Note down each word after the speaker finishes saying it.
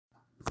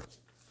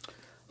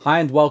Hi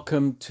and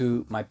welcome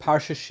to my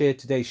Parsha Shir.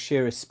 Today's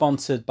Shir is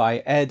sponsored by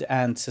Ed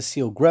and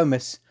Cecile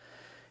Gromis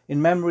in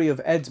memory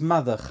of Ed's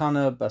mother,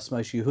 Chana Bas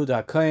Moshe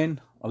Yehuda HaKohen,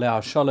 Oleh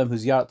HaSholem,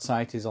 whose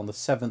yahrzeit is on the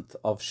 7th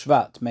of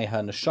Shvat. May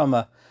her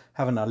neshama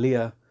have an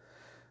aliyah.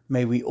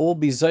 May we all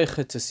be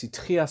zoche to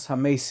Sitchias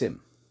HaMesim.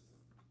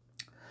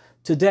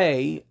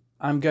 Today,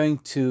 I'm going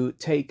to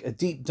take a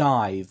deep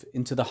dive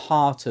into the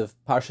heart of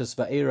Parshas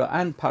Va'era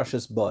and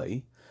Parshas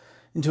Bo,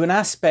 into an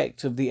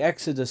aspect of the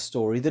Exodus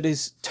story that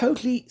is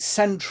totally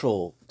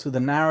central to the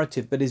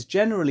narrative, but is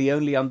generally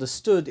only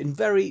understood in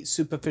very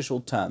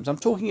superficial terms. I'm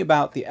talking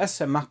about the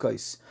Eser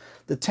Makos,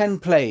 the 10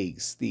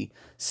 plagues, the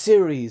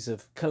series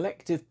of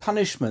collective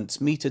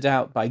punishments meted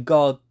out by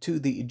God to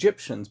the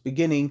Egyptians,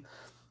 beginning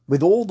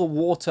with all the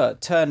water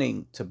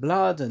turning to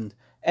blood and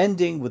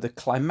ending with the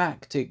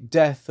climactic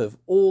death of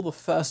all the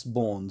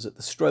firstborns at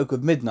the stroke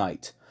of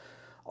midnight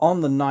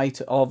on the night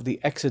of the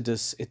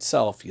Exodus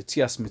itself,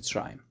 Yetzias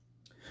Mitzrayim.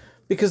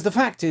 Because the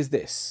fact is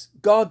this: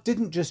 God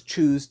didn't just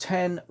choose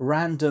 10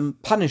 random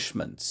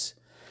punishments.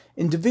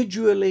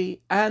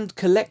 Individually and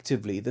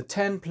collectively, the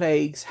 10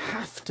 plagues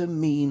have to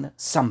mean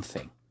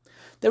something.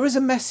 There is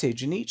a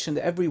message in each and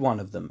every one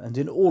of them, and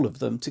in all of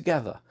them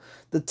together.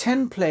 The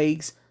 10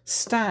 plagues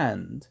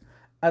stand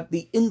at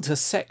the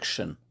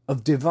intersection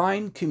of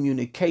divine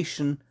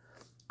communication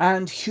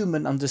and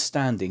human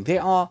understanding. They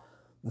are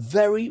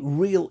very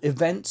real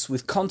events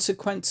with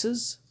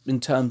consequences in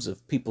terms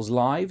of people's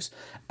lives,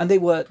 and they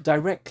were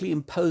directly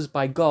imposed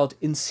by God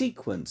in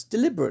sequence,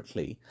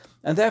 deliberately,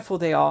 and therefore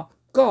they are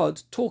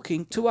God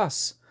talking to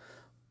us.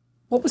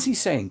 What was he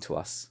saying to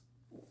us?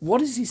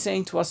 What is he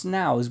saying to us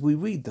now as we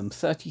read them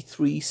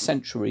 33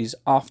 centuries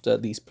after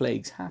these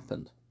plagues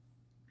happened?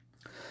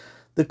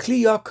 The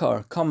Kli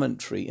Yakar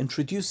commentary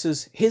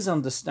introduces his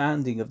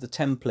understanding of the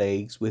 10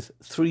 plagues with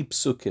 3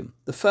 psukim.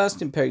 The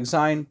first in Perek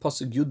Zayin,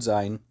 Pasuk Yud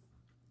Zayin,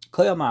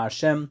 Koyama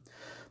Hashem,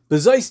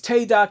 B'zois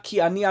teida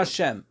ki ani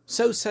Hashem.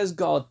 So says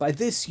God, by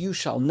this you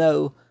shall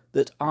know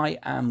that I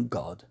am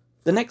God.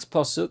 The next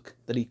pasuk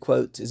that he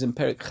quotes is in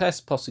Perek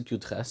Ches, Pasuk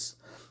Yud Ches,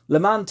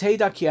 Leman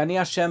teida ki ani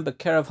Hashem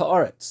b'kerev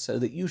ha'aretz, so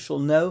that you shall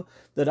know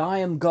that I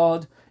am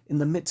God in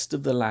the midst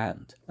of the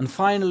land. And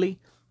finally,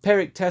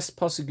 Perek Tes,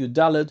 Pasuk Yud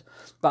Daled,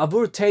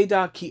 Ba'avur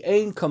teida ki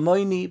ein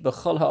kamoini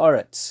b'chol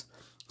ha'aretz,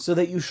 so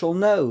that you shall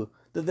know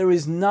that there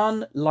is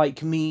none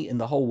like me in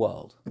the whole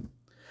world.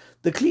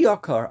 The Kli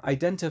Yakar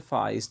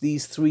identifies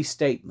these 3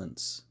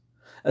 statements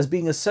as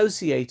being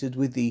associated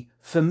with the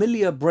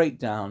familiar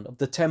breakdown of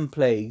the 10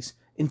 plagues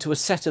into a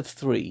set of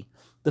 3.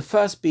 The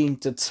first being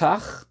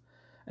Tetzach,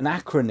 an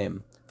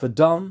acronym for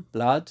Dom,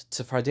 blood,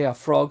 Tzefardea,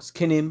 frogs,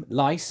 Kinim,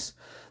 lice.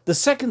 The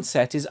second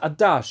set is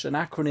Adash, an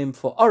acronym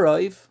for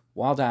Orov,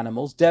 wild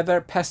animals, Dever,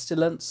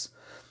 pestilence,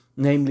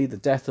 namely the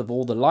death of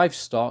all the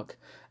livestock,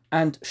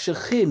 and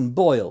Shechin,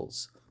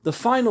 boils. The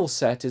final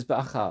set is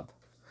Ba'achav,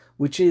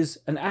 which is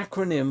an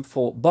acronym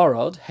for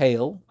Barod,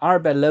 hail,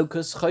 Arbe,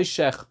 locust,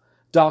 Choshech,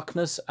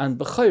 darkness, and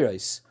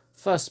Bechoros,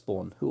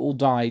 firstborn, who all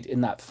died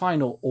in that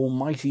final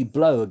almighty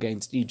blow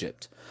against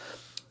Egypt.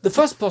 The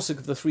first pasuk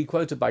of the 3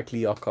 quoted by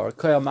Kli Yakar,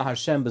 Koyama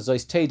Hashem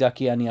b'zois teida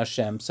ki ani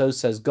Hashem, so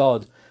says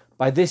God,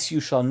 by this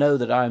you shall know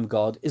that I am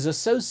God, is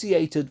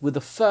associated with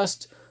the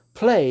first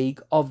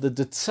plague of the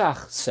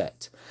Tetzach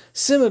set.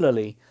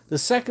 Similarly, the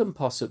second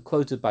pasuk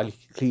quoted by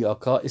Kli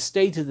Yakar is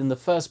stated in the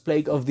first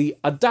plague of the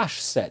Adash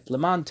set,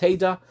 Leman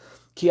teida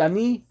ki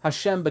ani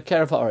Hashem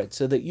b'kerev ha'aretz,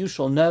 so that you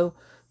shall know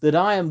that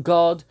I am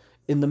God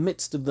in the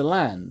midst of the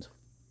land.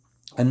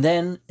 And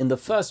then in the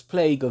first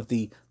plague of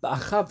the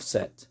Ba'achav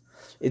set,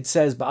 it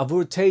says,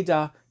 Ba'avur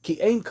teida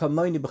ki ein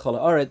kamoini b'chol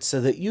ha'aretz,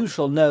 so that you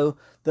shall know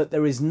that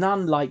there is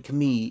none like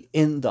me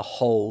in the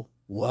whole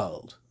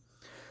world.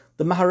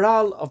 The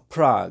Maharal of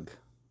Prague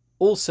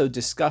also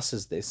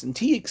discusses this, and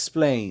he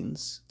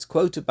explains, it's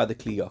quoted by the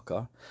Kli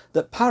Yakar,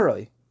 that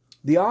Paroi,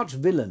 the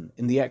arch-villain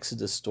in the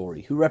Exodus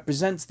story, who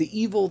represents the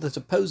evil that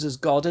opposes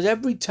God at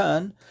every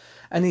turn,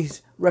 and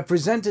is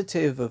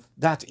representative of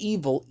that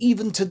evil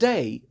even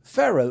today,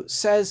 Pharaoh,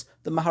 says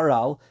the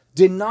Maharal,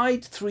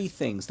 denied 3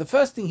 things. The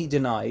first thing he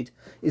denied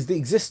is the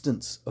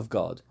existence of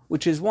God,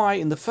 which is why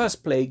in the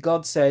first plague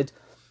God said,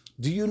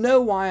 do you know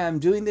why I'm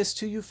doing this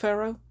to you,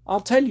 Pharaoh? I'll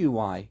tell you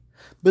why.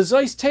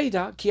 B'zois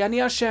teida ki ani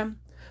Hashem.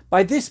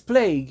 By this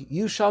plague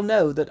you shall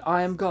know that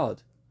I am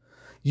God.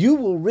 You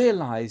will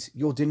realize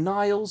your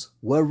denials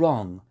were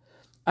wrong,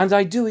 and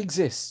I do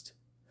exist.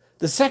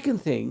 The second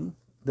thing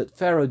that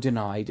Pharaoh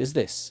denied is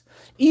this: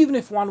 even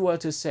if one were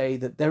to say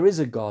that there is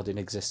a God in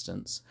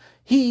existence,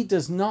 he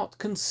does not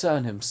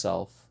concern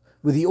himself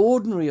with the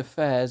ordinary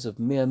affairs of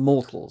mere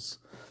mortals.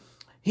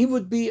 He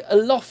would be a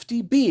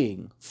lofty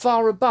being,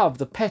 far above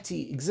the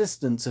petty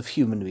existence of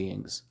human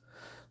beings.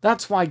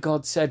 That's why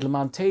God said,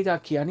 Leman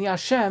teida ki ani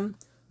Hashem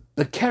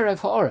b'kerev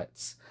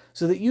ha'aretz,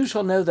 so that you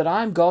shall know that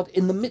I am God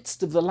in the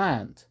midst of the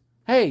land.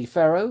 Hey,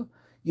 Pharaoh,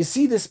 you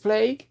see this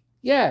plague?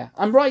 Yeah,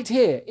 I'm right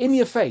here, in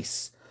your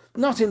face,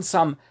 not in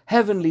some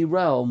heavenly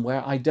realm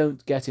where I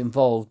don't get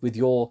involved with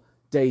your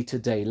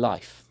day-to-day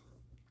life.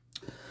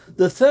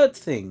 The third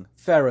thing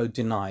Pharaoh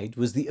denied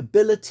was the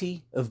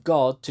ability of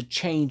God to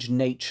change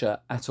nature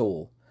at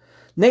all.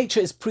 Nature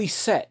is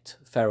preset,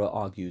 Pharaoh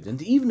argued,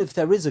 and even if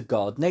there is a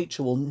God,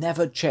 nature will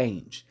never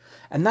change.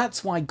 And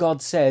that's why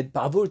God said,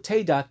 Ba'avur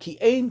teda ki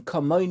ein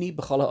kamoni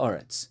b'chol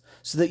ha'aretz,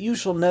 so that you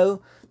shall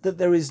know that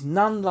there is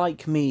none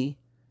like me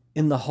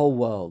in the whole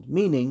world,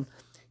 meaning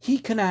he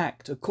can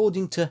act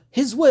according to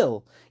his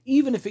will,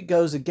 even if it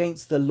goes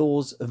against the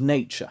laws of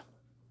nature.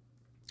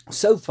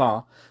 So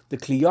far, the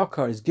Kli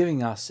Yakar is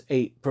giving us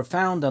a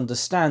profound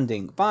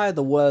understanding, via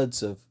the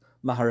words of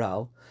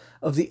Maharal,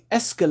 of the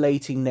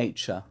escalating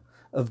nature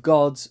of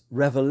God's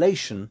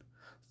revelation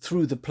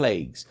through the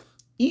plagues.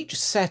 Each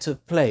set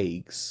of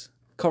plagues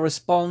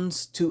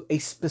corresponds to a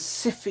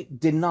specific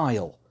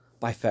denial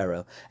by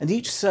Pharaoh, and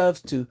each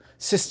serves to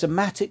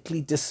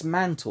systematically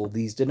dismantle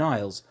these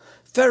denials.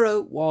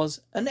 Pharaoh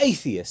was an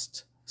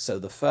atheist, so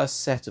the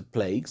first set of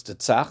plagues,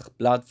 Tzach,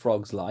 blood,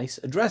 frogs, lice,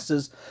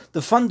 addresses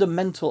the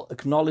fundamental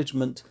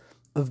acknowledgement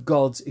of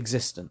God's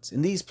existence.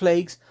 In these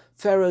plagues,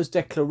 Pharaoh's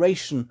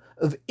declaration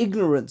of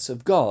ignorance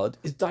of God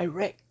is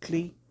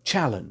directly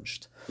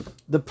challenged.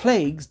 The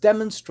plagues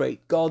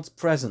demonstrate God's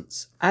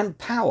presence and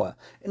power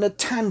in a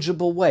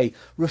tangible way,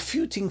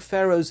 refuting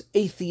Pharaoh's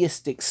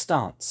atheistic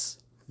stance.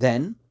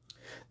 Then,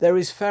 there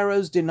is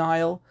Pharaoh's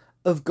denial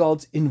of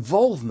God's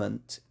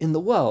involvement in the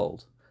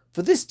world.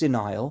 For this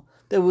denial,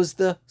 there was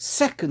the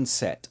second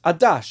set,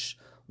 Adash,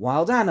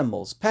 wild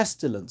animals,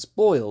 pestilence,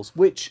 boils,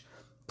 which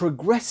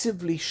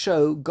progressively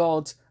show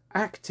God's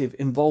active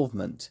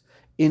involvement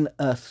in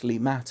earthly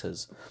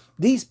matters.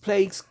 These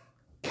plagues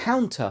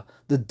counter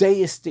the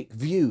deistic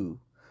view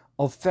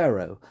of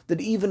Pharaoh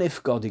that even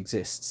if God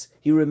exists,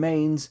 he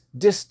remains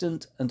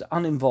distant and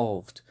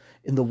uninvolved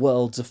in the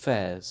world's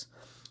affairs.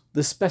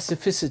 The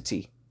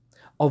specificity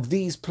of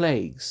these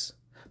plagues,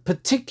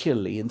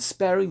 particularly in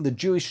sparing the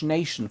Jewish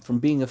nation from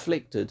being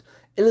afflicted,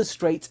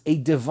 illustrates a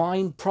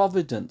divine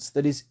providence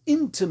that is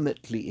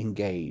intimately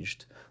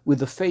engaged with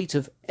the fate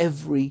of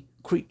every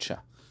creature.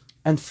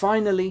 And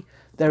finally,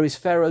 there is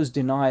Pharaoh's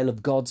denial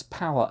of God's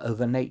power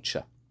over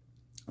nature.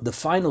 The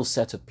final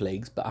set of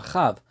plagues,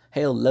 Ba'achav,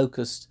 hail,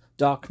 locust,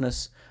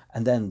 darkness,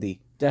 and then the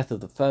death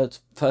of the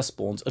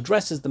firstborns,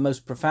 addresses the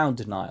most profound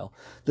denial,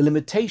 the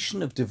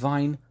limitation of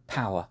divine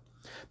power,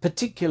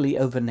 particularly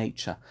over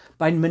nature.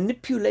 By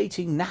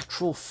manipulating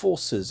natural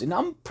forces in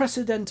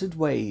unprecedented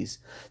ways,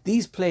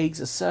 these plagues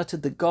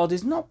asserted that God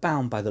is not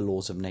bound by the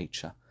laws of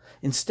nature.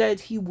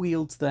 Instead, he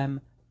wields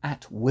them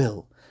at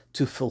will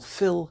to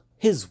fulfill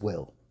his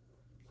will.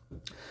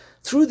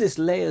 Through this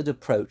layered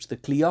approach, the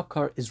Kli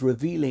Yakar is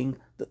revealing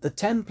that the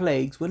 10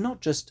 plagues were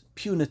not just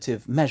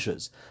punitive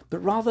measures,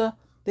 but rather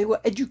they were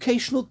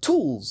educational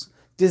tools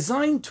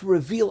designed to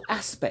reveal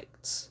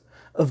aspects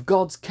of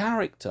God's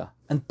character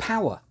and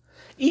power.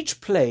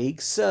 Each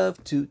plague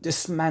served to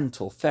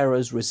dismantle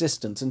Pharaoh's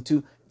resistance and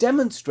to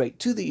demonstrate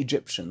to the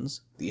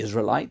Egyptians, the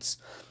Israelites,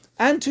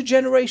 and to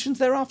generations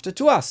thereafter,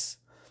 to us,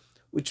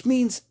 which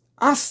means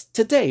us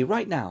today,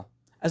 right now,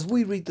 as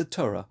we read the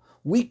Torah,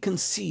 we can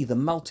see the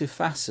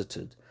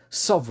multifaceted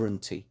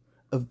sovereignty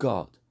of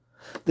God.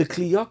 The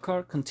Kli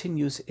Yakar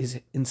continues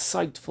his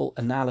insightful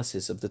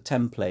analysis of the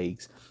 10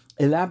 plagues,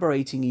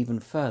 elaborating even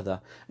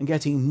further and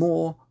getting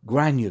more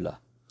granular.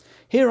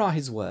 Here are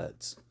his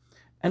words.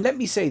 And let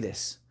me say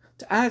this,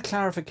 to add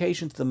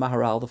clarification to the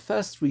Maharal, the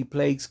first 3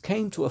 plagues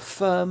came to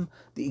affirm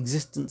the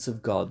existence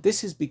of God.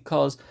 This is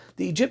because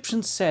the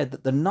Egyptians said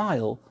that the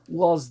Nile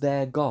was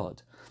their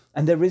God,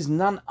 and there is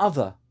none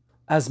other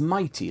as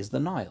mighty as the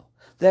Nile.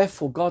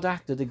 Therefore, God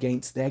acted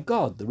against their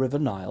God, the river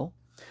Nile,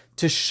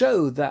 to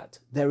show that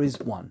there is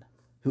one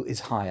who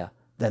is higher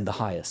than the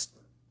highest.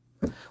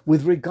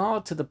 With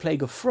regard to the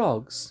plague of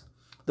frogs,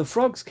 the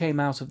frogs came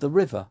out of the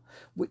river,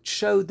 which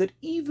showed that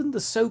even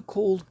the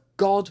so-called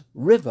God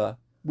river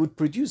would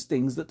produce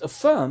things that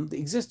affirm the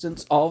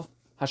existence of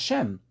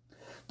Hashem.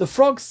 The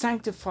frogs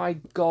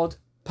sanctified God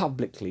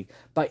publicly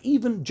by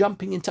even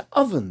jumping into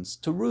ovens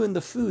to ruin the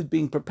food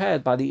being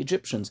prepared by the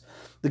Egyptians.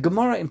 The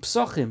Gemara in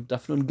Psochim,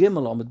 Daf Nun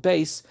Gimel Amud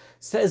Beis,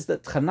 says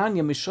that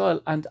Hananiah,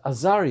 Mishael and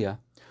Azariah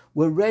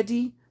were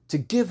ready to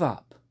give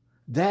up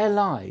their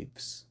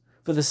lives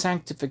for the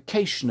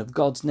sanctification of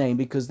God's name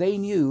because they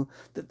knew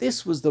that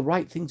this was the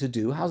right thing to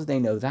do. How did they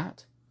know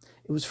that?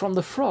 It was from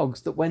the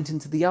frogs that went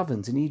into the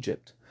ovens in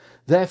Egypt.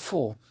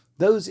 Therefore,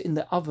 those in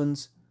the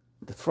ovens,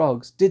 the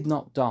frogs, did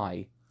not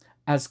die,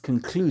 as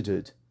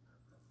concluded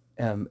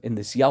in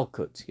this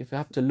Yalkut. You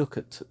have to look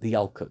at the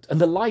Yalkut. And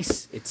the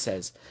lice, it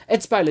says,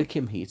 Etzba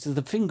Elokimhi, it is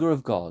the finger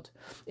of God.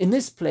 In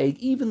this plague,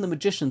 even the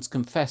magicians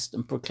confessed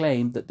and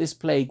proclaimed that this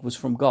plague was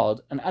from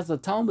God. And as the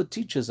Talmud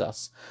teaches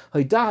us,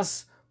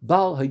 Hoidas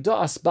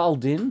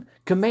Baldin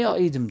Kamea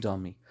Edim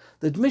Dami.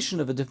 The admission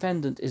of a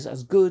defendant is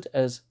as good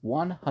as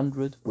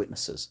 100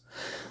 witnesses.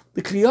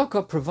 The Kli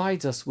Yakar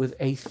provides us with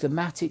a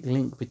thematic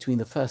link between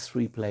the first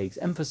 3 plagues,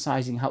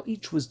 emphasizing how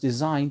each was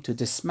designed to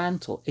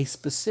dismantle a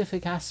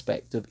specific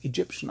aspect of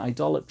Egyptian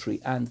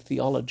idolatry and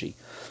theology.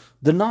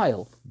 The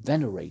Nile,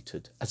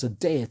 venerated as a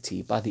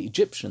deity by the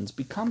Egyptians,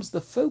 becomes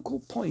the focal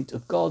point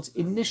of God's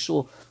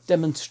initial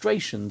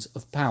demonstrations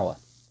of power.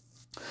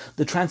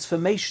 The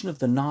transformation of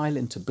the Nile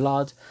into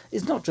blood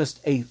is not just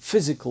a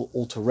physical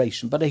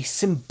alteration, but a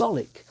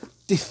symbolic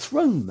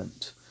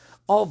dethronement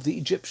of the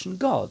Egyptian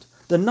god.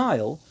 The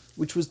Nile,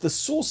 which was the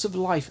source of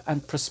life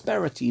and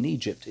prosperity in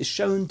Egypt, is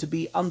shown to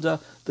be under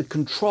the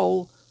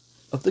control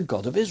of the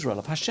God of Israel,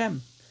 of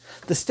Hashem.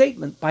 The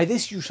statement, "By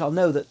this you shall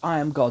know that I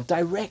am God,"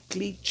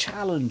 directly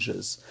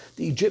challenges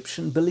the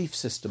Egyptian belief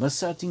system,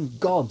 asserting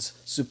God's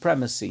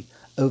supremacy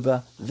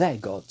over their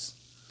gods.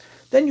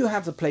 Then you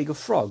have the plague of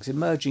frogs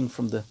emerging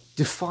from the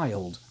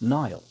defiled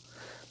Nile.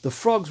 The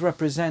frogs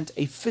represent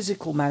a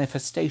physical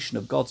manifestation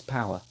of God's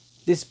power.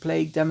 This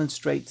plague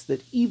demonstrates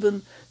that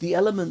even the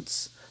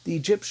elements the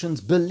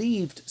Egyptians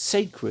believed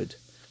sacred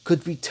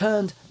could be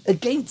turned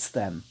against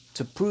them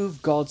to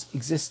prove God's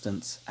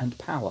existence and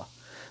power.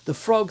 The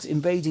frogs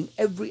invading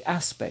every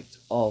aspect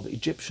of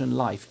Egyptian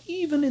life,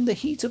 even in the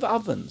heat of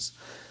ovens,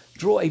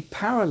 draw a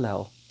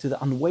parallel to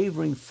the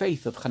unwavering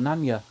faith of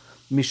Hananiah,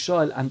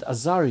 Mishael and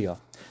Azariah,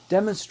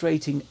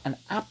 demonstrating an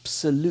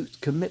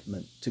absolute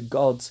commitment to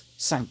God's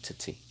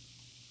sanctity.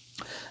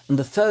 And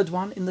the third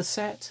one in the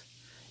set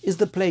is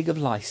the plague of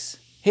lice.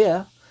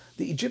 Here,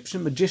 the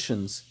Egyptian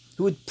magicians,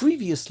 who had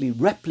previously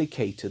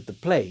replicated the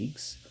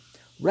plagues,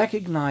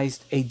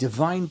 recognized a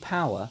divine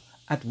power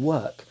at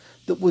work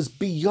that was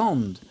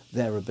beyond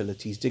their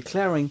abilities,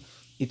 declaring,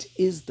 "It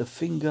is the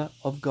finger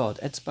of God."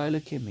 Etzba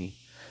Elokimi.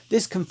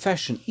 This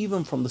confession,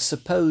 even from the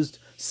supposed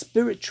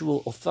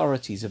spiritual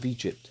authorities of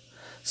Egypt,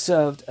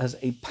 served as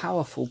a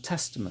powerful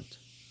testament,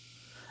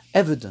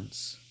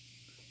 evidence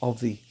of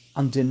the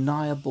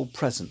undeniable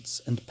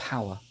presence and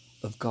power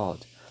of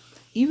God.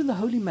 Even the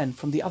holy men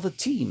from the other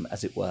team,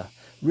 as it were,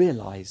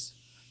 realize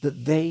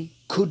that they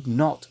could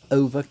not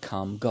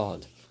overcome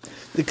God.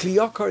 The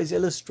Kliyokar is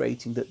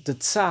illustrating that the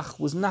Tzach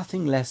was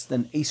nothing less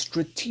than a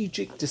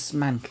strategic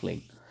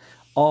dismantling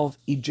of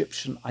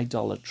Egyptian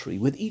idolatry,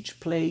 with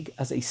each plague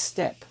as a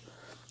step,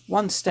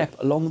 one step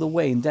along the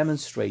way in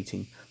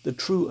demonstrating the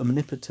true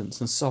omnipotence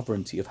and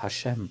sovereignty of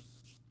Hashem,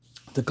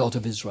 the God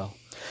of Israel.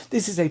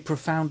 This is a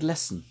profound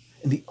lesson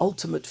in the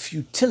ultimate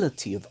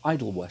futility of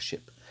idol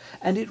worship,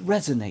 and it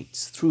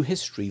resonates through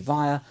history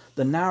via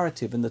the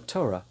narrative in the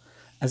Torah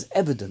as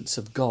evidence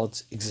of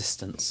God's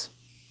existence.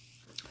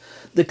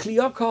 The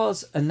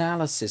Kliyokar's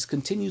analysis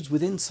continues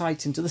with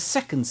insight into the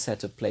second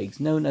set of plagues,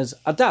 known as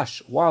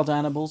Adash, wild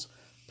animals,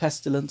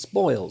 pestilence,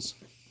 boils,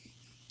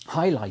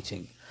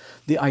 highlighting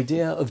the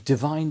idea of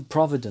divine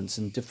providence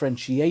and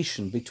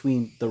differentiation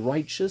between the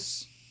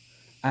righteous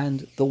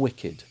and the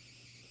wicked.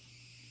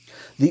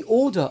 The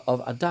order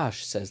of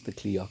Adash, says the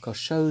Kliyokar,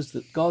 shows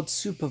that God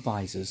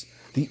supervises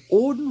the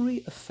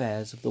ordinary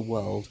affairs of the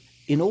world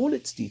in all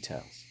its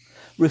details,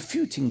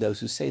 refuting those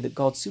who say that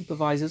God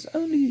supervises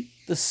only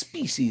the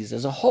species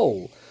as a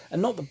whole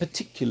and not the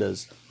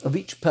particulars of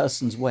each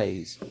person's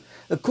ways.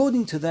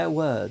 According to their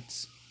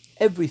words,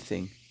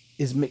 everything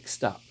is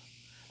mixed up,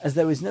 as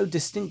there is no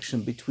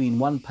distinction between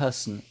one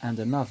person and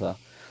another,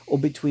 or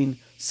between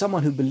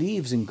someone who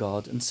believes in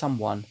God and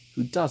someone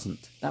who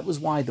doesn't. That was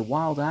why the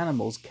wild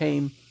animals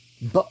came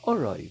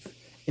ba'orov,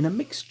 in a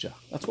mixture.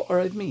 That's what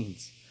orov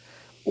means.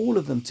 All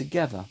of them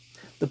together.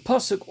 The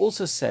Pasuk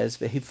also says,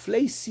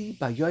 "V'hifleisi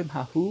b'yom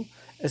hahu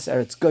es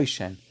eretz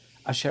Goshen,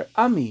 asher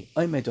ami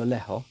omed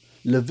oleho,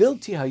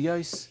 levilti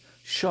hayos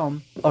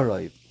shom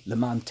orov,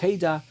 leman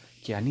teda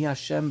ki ani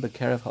Hashem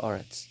b'kerev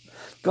haaretz."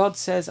 God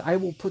says, "I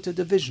will put a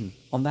division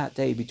on that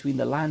day between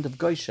the land of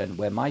Goshen,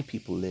 where my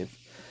people live,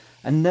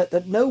 and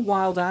that no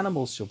wild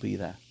animals shall be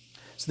there,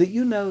 so that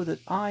you know that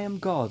I am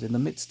God in the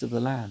midst of the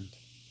land."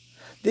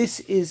 This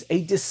is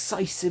a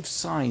decisive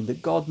sign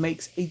that God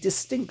makes a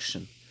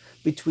distinction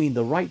between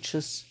the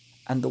righteous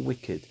and the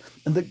wicked,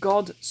 and that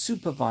God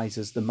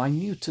supervises the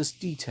minutest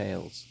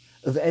details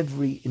of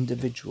every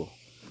individual.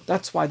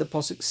 That's why the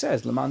Pasuk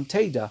says, "Leman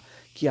teda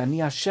ki ani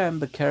Hashem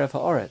b'kerev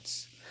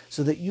haaretz,"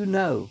 so that you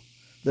know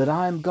that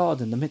I am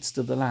God in the midst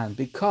of the land,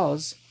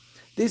 because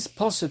this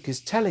Pasuk is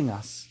telling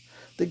us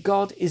that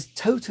God is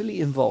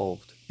totally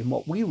involved in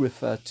what we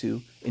refer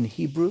to in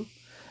Hebrew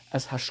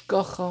as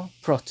hashgacha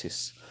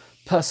pratis,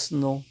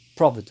 personal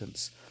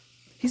providence.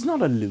 He's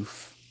not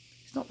aloof,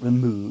 he's not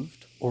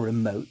removed or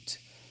remote.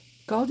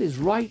 God is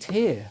right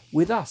here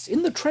with us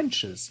in the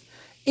trenches,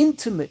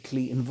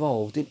 intimately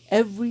involved in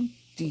every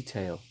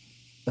detail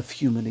of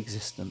human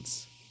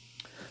existence.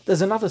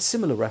 There's another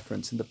similar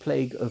reference in the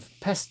plague of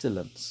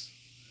pestilence.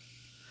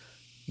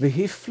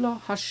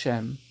 V'hifla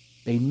Hashem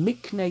bein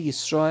mikne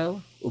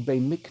Yisrael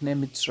ubein mikne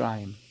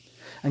Mitzrayim.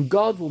 And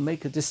God will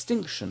make a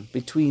distinction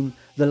between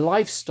the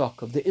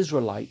livestock of the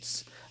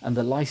Israelites and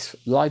the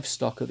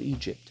livestock of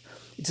Egypt.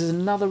 It is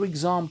another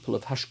example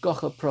of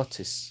hashgacha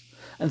pratis.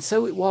 And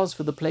so it was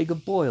for the plague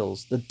of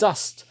boils. The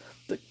dust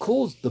that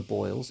caused the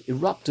boils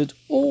erupted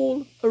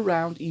all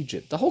around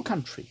Egypt, the whole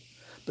country.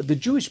 But the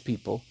Jewish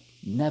people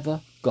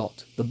never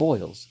got the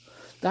boils.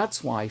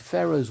 That's why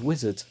Pharaoh's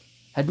wizards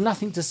had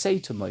nothing to say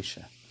to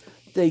Moshe.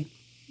 They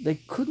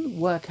couldn't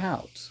work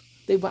out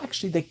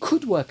They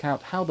could work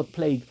out how the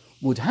plague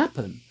would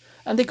happen,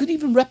 and they could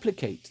even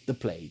replicate the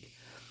plague.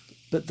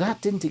 But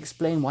that didn't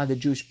explain why the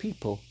Jewish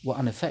people were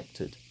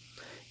unaffected.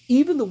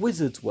 Even the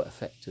wizards were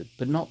affected,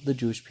 but not the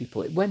Jewish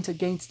people. It went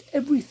against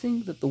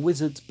everything that the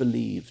wizards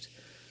believed.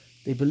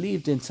 They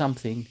believed in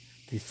something,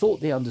 they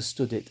thought they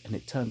understood it, and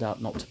it turned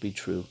out not to be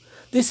true.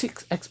 This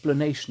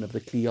explanation of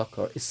the Kli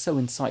Yakar is so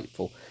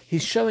insightful.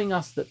 He's showing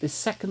us that this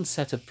second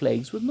set of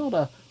plagues was not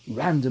a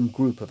random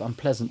group of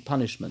unpleasant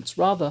punishments.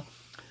 Rather,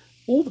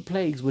 all the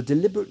plagues were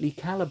deliberately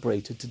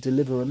calibrated to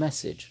deliver a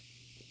message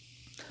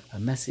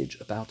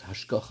about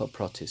Hashgacha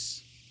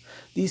Pratis.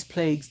 These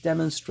plagues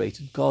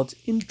demonstrated God's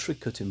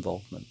intricate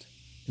involvement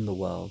in the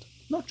world,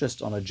 not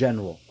just on a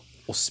general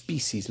or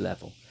species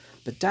level,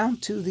 but down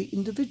to the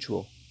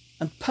individual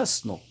and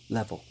personal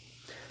level.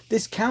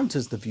 This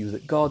counters the view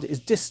that God is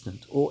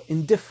distant or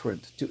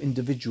indifferent to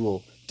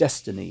individual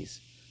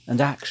destinies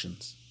and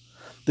actions.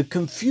 The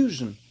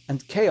confusion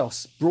and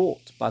chaos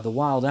brought by the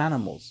wild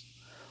animals,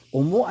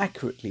 or more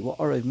accurately, what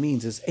Orov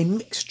means is a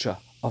mixture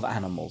of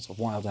animals, of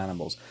wild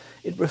animals.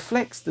 It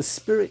reflects the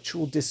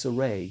spiritual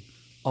disarray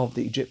of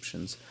the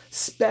Egyptians,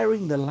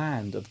 sparing the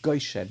land of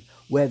Goshen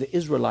where the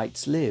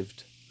Israelites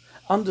lived,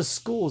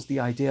 underscores the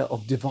idea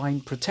of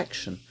divine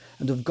protection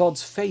and of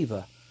God's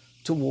favour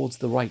towards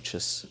the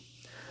righteous.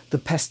 The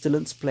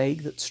pestilence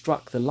plague that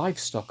struck the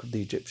livestock of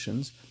the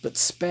Egyptians, but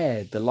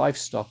spared the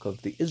livestock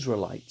of the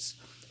Israelites,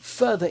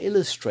 further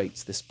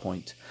illustrates this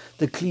point.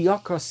 The Kli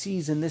Yakar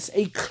sees in this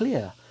a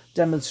clear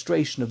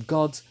demonstration of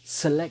God's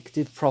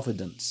selective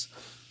providence,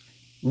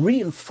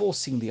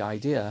 reinforcing the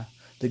idea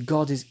that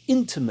God is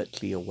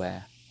intimately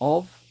aware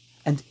of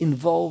and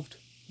involved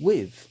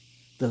with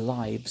the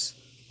lives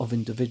of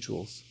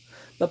individuals.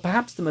 But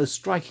perhaps the most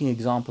striking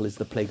example is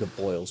the plague of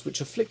boils,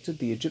 which afflicted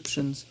the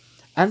Egyptians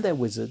and their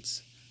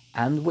wizards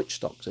and witch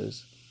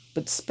doctors,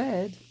 but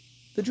spared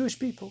the Jewish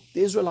people.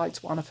 The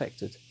Israelites were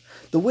unaffected.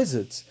 The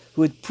wizards,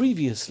 who had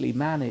previously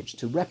managed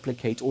to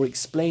replicate or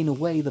explain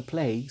away the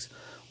plagues,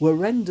 were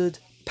rendered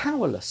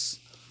powerless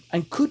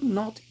and could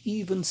not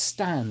even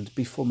stand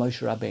before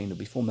Moshe Rabbeinu,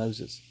 before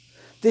Moses.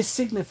 This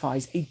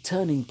signifies a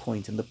turning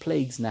point in the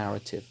plagues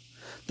narrative.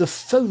 The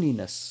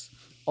phoniness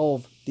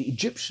of the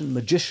Egyptian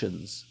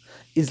magicians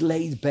is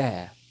laid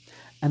bare,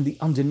 and the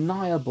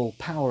undeniable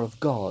power of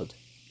God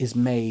is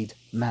made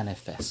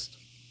manifest.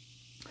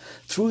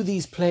 Through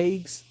these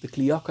plagues, the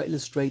Kli Yakar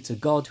illustrates a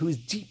God who is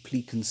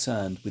deeply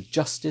concerned with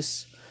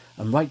justice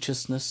and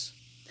righteousness,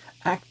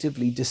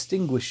 actively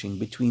distinguishing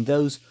between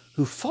those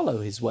who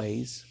follow his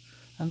ways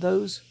and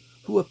those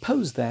who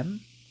oppose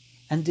them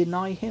and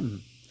deny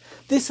him.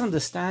 This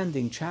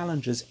understanding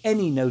challenges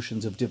any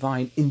notions of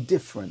divine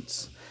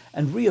indifference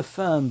and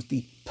reaffirms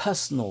the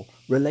personal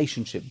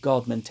relationship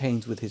God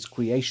maintains with his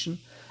creation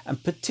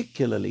and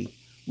particularly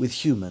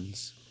with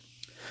humans.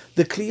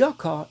 The Kli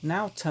Yakar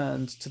now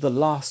turns to the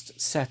last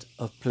set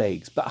of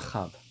plagues,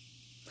 Ba'achav,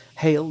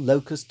 hail,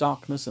 locust,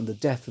 darkness, and the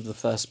death of the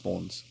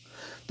firstborns.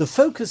 The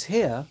focus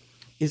here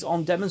is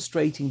on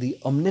demonstrating the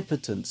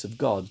omnipotence of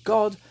God.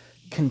 God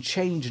can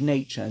change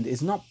nature and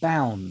is not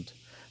bound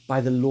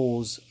by the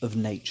laws of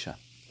nature.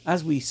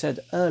 As we said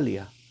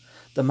earlier,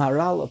 the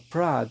Maharal of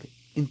Prague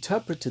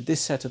interpreted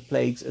this set of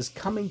plagues as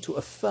coming to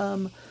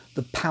affirm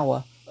the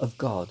power of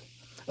God.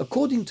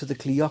 According to the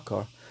Kli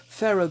Yakar,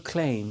 Pharaoh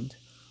claimed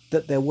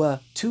that there were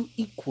two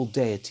equal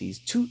deities,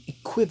 two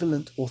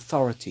equivalent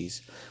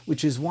authorities,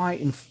 which is why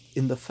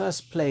in the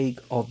first plague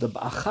of the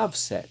Ba'achav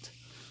set,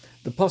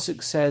 the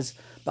Pasuk says,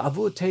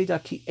 Ba'avur teda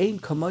ki ein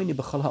kamoni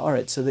b'chol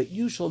ha'aretz, so that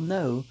you shall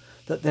know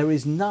that there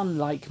is none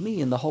like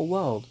me in the whole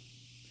world.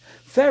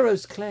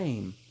 Pharaoh's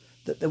claim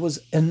that there was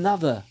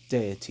another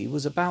deity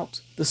was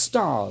about the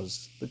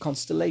stars, the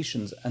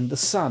constellations, and the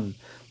sun,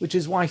 which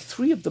is why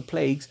 3 of the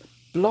plagues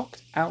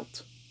blocked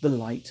out the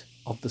light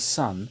of the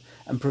sun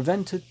and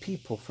prevented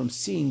people from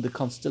seeing the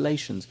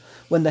constellations.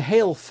 When the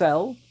hail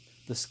fell,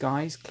 the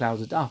skies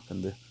clouded up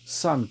and the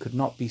sun could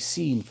not be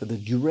seen for the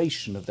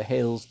duration of the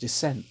hail's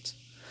descent.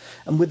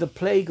 And with the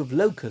plague of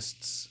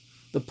locusts,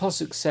 the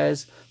Pasuk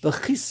says,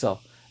 V'chisa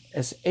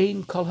es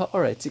ein kol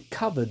ha'oretz, it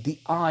covered the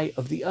eye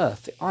of the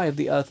earth. The eye of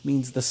the earth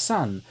means the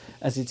sun,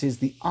 as it is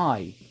the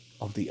eye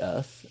of the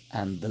earth,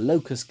 and the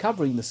locust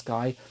covering the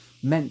sky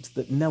meant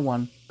that no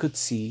one could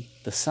see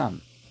the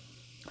sun.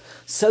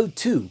 So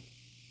too,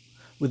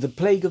 with the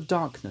plague of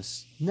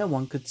darkness, no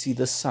one could see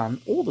the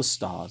sun or the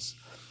stars.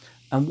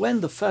 And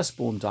when the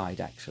firstborn died,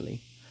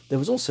 actually, there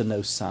was also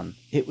no sun.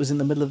 It was in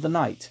the middle of the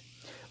night.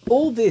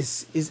 All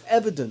this is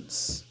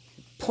evidence,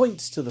 it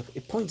points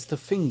the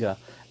finger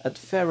at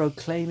Pharaoh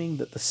claiming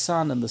that the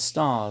sun and the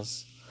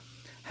stars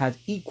had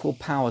equal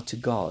power to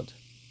God,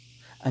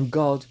 and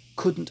God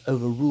couldn't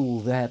overrule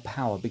their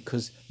power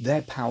because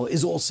their power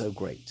is also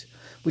great,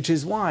 which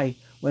is why,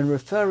 when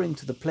referring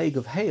to the plague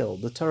of hail,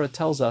 the Torah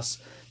tells us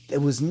there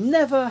was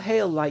never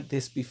hail like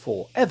this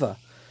before, ever.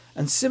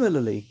 And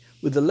similarly,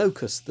 with the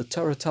locust, the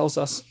Torah tells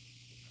us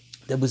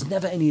there was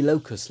never any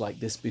locust like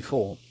this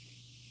before.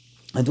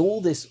 And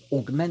all this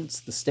augments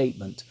the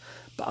statement,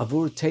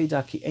 Ba'avur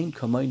teda ki ein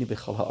kamoni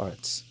b'chol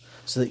ha'aretz.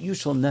 so that you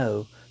shall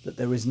know that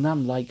there is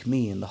none like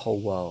me in the whole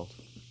world.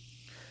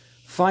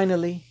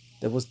 Finally,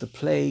 there was the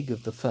plague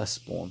of the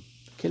firstborn,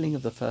 the killing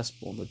of the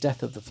firstborn, the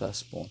death of the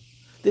firstborn.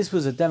 This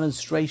was a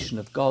demonstration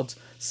of God's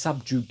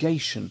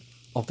subjugation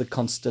of the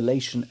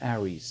constellation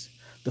Aries,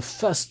 the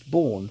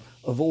firstborn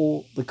of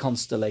all the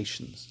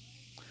constellations.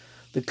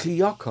 The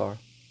Kliyokar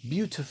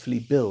beautifully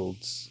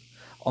builds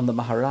on the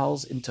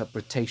Maharal's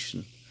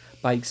interpretation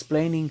by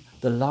explaining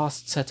the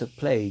last set of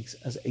plagues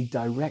as a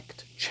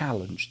direct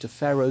challenge to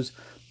Pharaoh's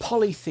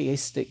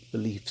polytheistic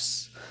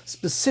beliefs,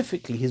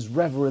 specifically his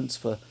reverence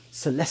for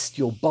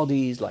celestial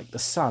bodies like the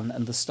sun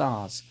and the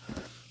stars.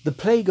 The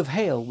plague of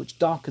hail, which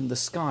darkened the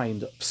sky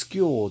and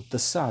obscured the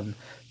sun,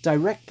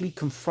 directly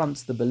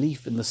confronts the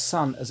belief in the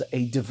sun as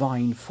a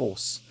divine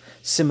force.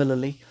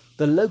 Similarly,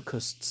 the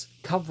locusts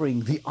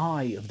covering the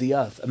eye of the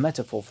earth, a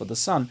metaphor for the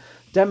sun,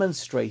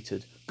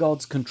 demonstrated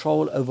God's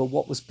control over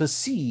what was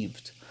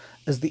perceived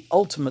as the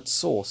ultimate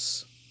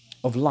source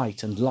of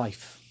light and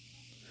life.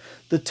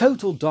 The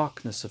total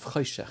darkness of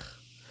Choshech,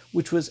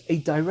 which was a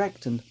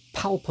direct and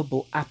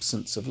palpable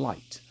absence of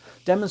light,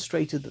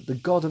 demonstrated that the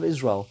God of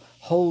Israel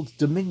holds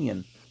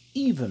dominion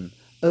even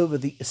over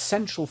the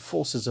essential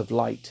forces of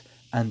light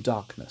and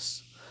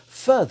darkness,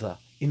 further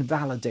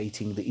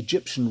invalidating the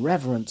Egyptian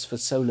reverence for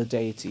solar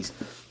deities.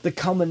 The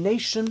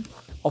culmination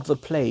of the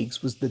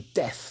plagues was the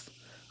death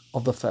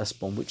of the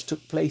firstborn, which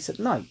took place at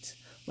night,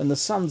 when the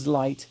sun's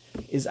light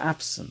is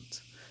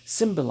absent,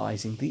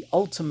 symbolizing the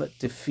ultimate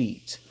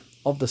defeat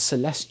of the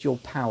celestial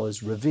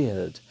powers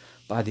revered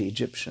by the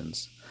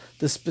Egyptians.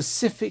 The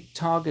specific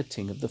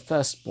targeting of the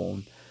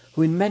firstborn,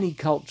 who in many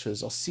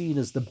cultures are seen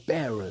as the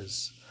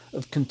bearers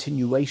of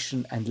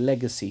continuation and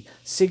legacy,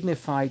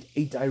 signified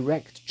a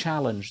direct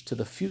challenge to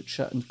the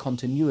future and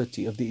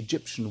continuity of the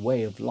Egyptian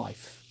way of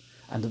life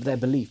and of their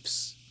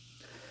beliefs.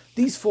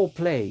 These 4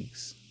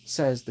 plagues,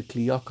 says the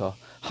Kliyokar,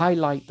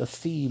 highlight the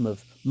theme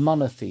of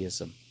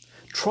monotheism,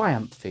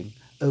 triumphing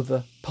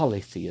over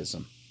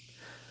polytheism,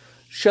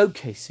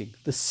 showcasing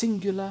the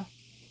singular,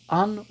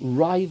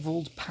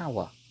 unrivaled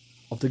power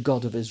of the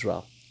God of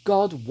Israel.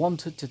 God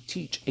wanted to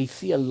teach a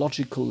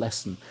theological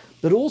lesson,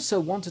 but also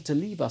wanted to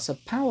leave us a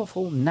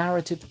powerful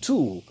narrative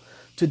tool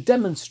to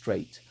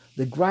demonstrate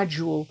the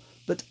gradual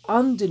but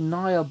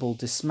undeniable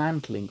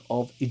dismantling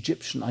of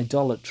Egyptian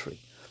idolatry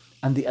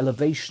and the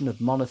elevation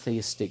of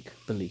monotheistic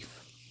belief.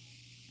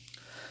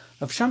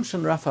 Rav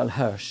Shamshon Raphael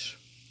Hirsch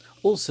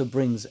also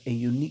brings a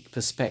unique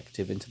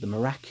perspective into the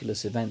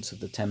miraculous events of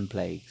the 10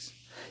 plagues.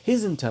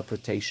 His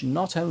interpretation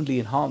not only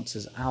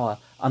enhances our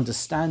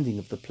understanding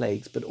of the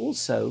plagues, but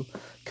also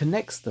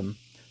connects them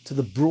to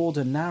the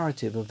broader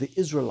narrative of the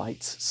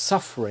Israelites'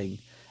 suffering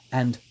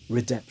and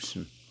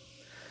redemption.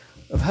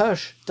 Rav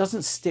Hirsch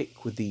doesn't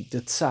stick with the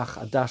Detzach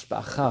Adash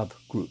Ba'achav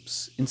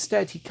groups.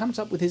 Instead, he comes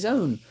up with his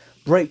own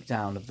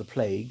breakdown of the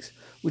plagues,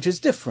 which is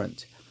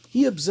different.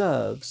 He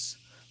observes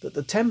that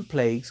the 10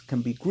 plagues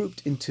can be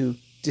grouped into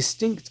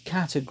distinct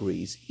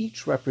categories,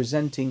 each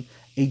representing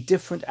a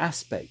different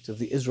aspect of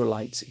the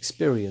Israelites'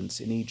 experience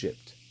in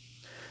Egypt.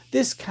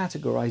 This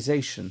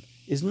categorization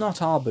is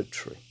not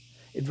arbitrary.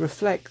 It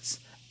reflects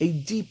a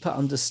deeper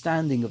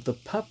understanding of the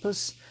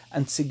purpose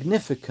and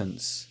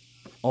significance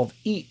of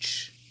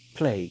each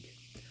plague.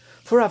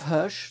 For Rav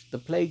Hirsch, the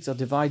plagues are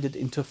divided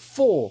into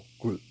 4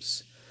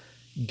 groups: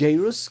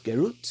 Gerus,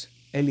 Gerut,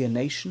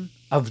 alienation;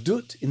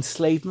 Avdut,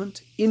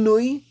 enslavement;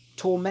 Inui,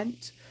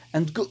 torment;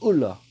 and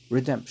Geula,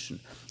 redemption.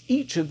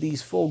 Each of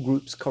these 4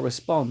 groups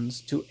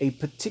corresponds to a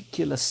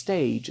particular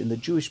stage in the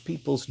Jewish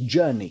people's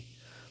journey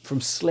from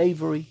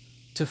slavery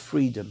to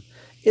freedom,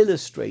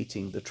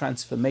 illustrating the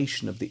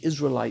transformation of the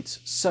Israelites'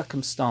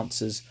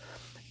 circumstances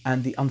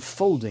and the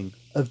unfolding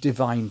of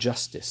divine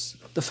justice.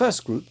 The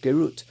first group,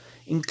 Gerut,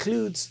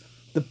 includes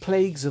the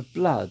plagues of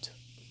blood,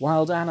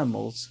 wild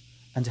animals,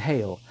 and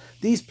hail.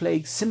 These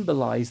plagues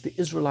symbolize the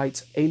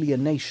Israelites'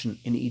 alienation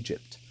in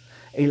Egypt,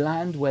 a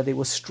land where they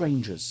were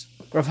strangers.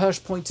 Rav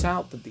Hirsch points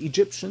out that the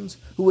Egyptians,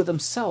 who were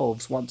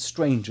themselves once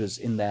strangers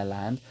in their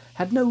land,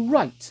 had no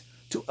right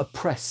to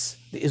oppress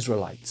the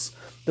Israelites.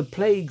 The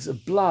plagues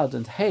of blood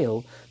and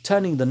hail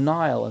turning the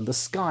Nile and the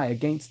sky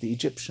against the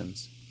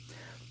Egyptians.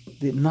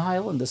 The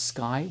Nile and the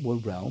sky were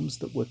realms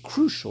that were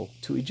crucial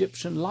to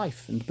Egyptian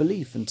life and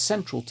belief and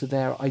central to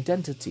their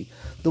identity.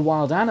 The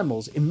wild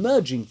animals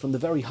emerging from the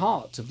very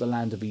heart of the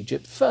land of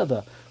Egypt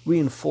further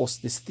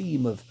reinforced this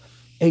theme of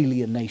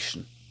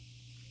alienation.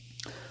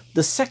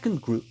 The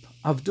second group,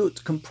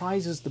 Avdut,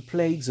 comprises the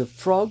plagues of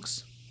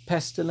frogs,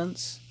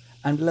 pestilence,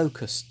 and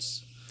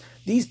locusts.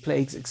 These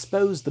plagues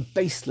expose the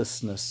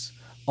baselessness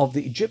of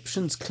the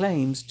Egyptians'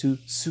 claims to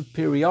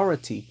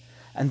superiority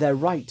and their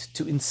right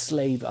to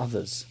enslave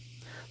others.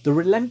 The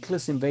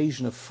relentless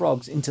invasion of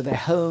frogs into their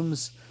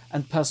homes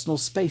and personal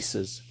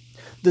spaces,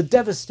 the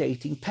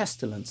devastating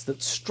pestilence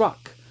that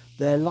struck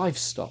their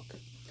livestock,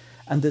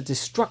 and the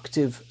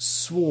destructive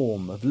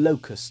swarm of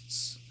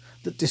locusts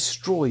that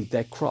destroyed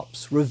their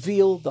crops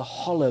reveal the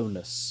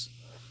hollowness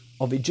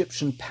of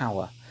Egyptian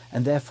power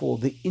and therefore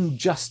the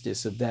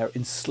injustice of their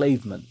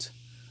enslavement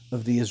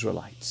of the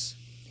Israelites.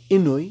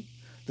 Inui,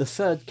 The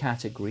third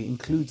category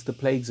includes the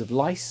plagues of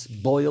lice,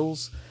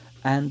 boils,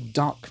 and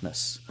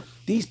darkness.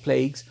 These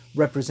plagues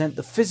represent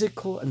the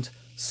physical and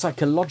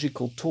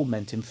psychological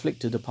torment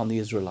inflicted upon the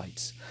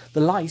Israelites.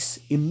 The lice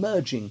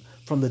emerging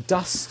from the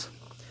dust,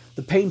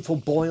 the painful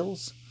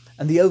boils,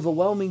 and the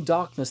overwhelming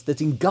darkness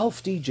that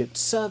engulfed Egypt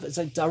serve as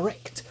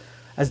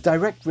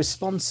direct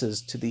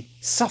responses to the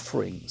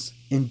sufferings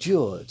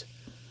endured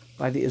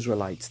by the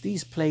Israelites.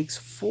 These plagues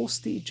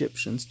forced the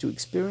Egyptians to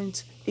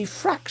experience a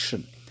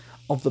fraction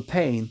of the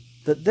pain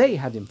that they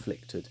had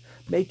inflicted,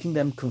 making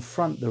them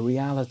confront the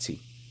reality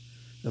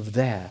of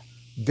their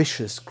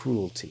vicious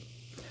cruelty.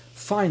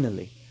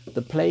 Finally,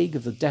 the plague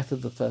of the death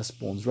of the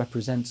firstborns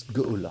represents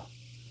Geula,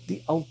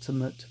 the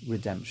ultimate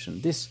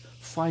redemption. This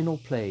final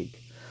plague,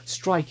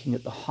 striking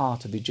at the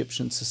heart of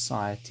Egyptian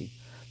society,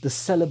 the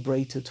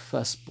celebrated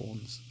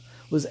firstborns,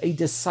 was a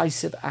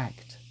decisive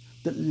act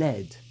that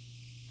led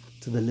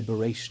to the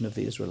liberation of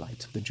the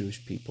Israelites, of the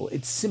Jewish people.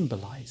 It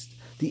symbolized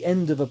the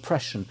end of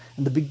oppression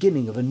and the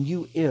beginning of a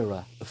new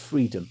era of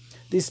freedom.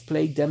 This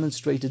plague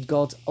demonstrated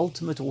God's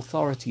ultimate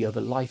authority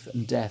over life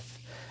and death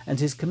and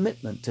his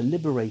commitment to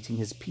liberating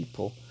his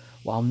people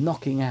while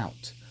knocking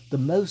out the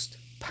most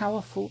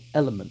powerful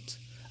element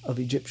of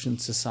Egyptian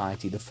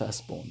society, the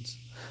firstborns.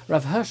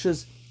 Rav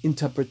Hirsch's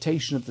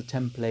interpretation of the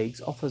 10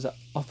 plagues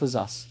offers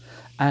us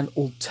an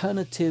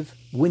alternative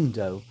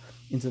window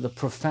into the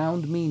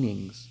profound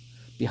meanings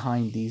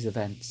behind these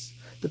events.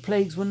 The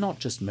plagues were not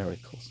just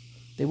miracles.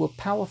 They were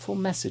powerful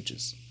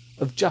messages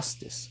of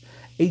justice,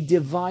 a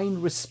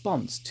divine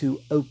response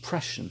to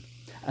oppression,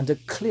 and a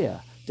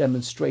clear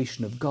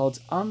demonstration of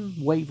God's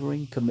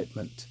unwavering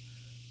commitment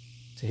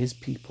to his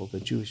people, the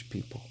Jewish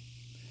people.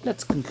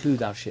 Let's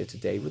conclude our share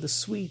today with a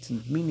sweet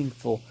and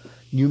meaningful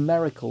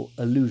numerical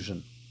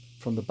allusion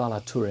from the Baal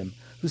HaTurim,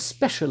 who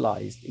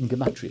specialized in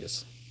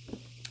gematrias.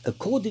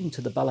 According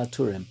to the Baal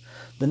HaTurim,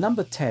 the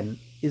number 10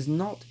 is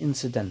not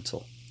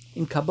incidental.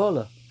 In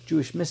Kabbalah,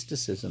 Jewish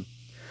mysticism,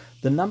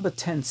 the number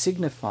 10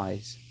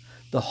 signifies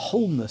the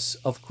wholeness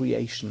of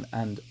creation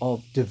and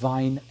of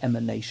divine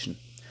emanation.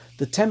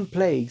 The 10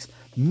 plagues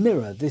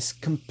mirror this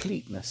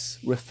completeness,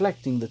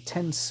 reflecting the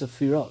 10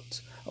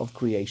 sephirot of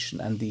creation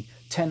and the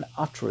 10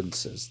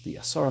 utterances, the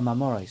Asara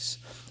Mamoris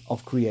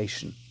of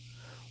creation,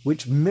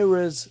 which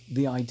mirrors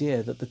the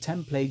idea that the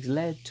 10 plagues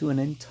led to an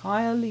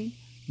entirely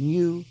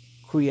new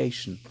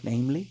creation,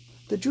 namely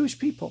the Jewish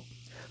people,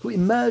 who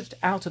emerged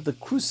out of the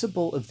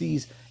crucible of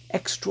these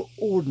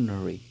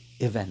extraordinary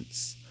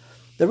events.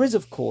 There is,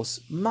 of course,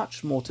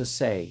 much more to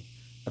say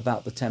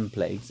about the 10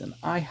 plagues, and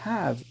I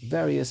have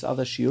various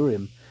other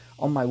shiurim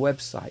on my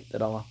website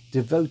that are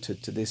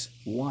devoted to this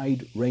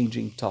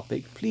wide-ranging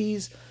topic.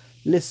 Please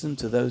listen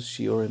to those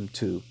shiurim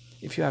too,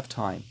 if you have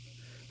time.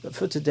 But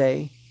for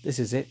today, this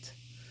is it.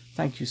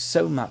 Thank you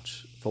so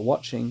much for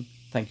watching.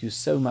 Thank you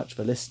so much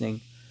for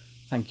listening.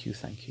 Thank you.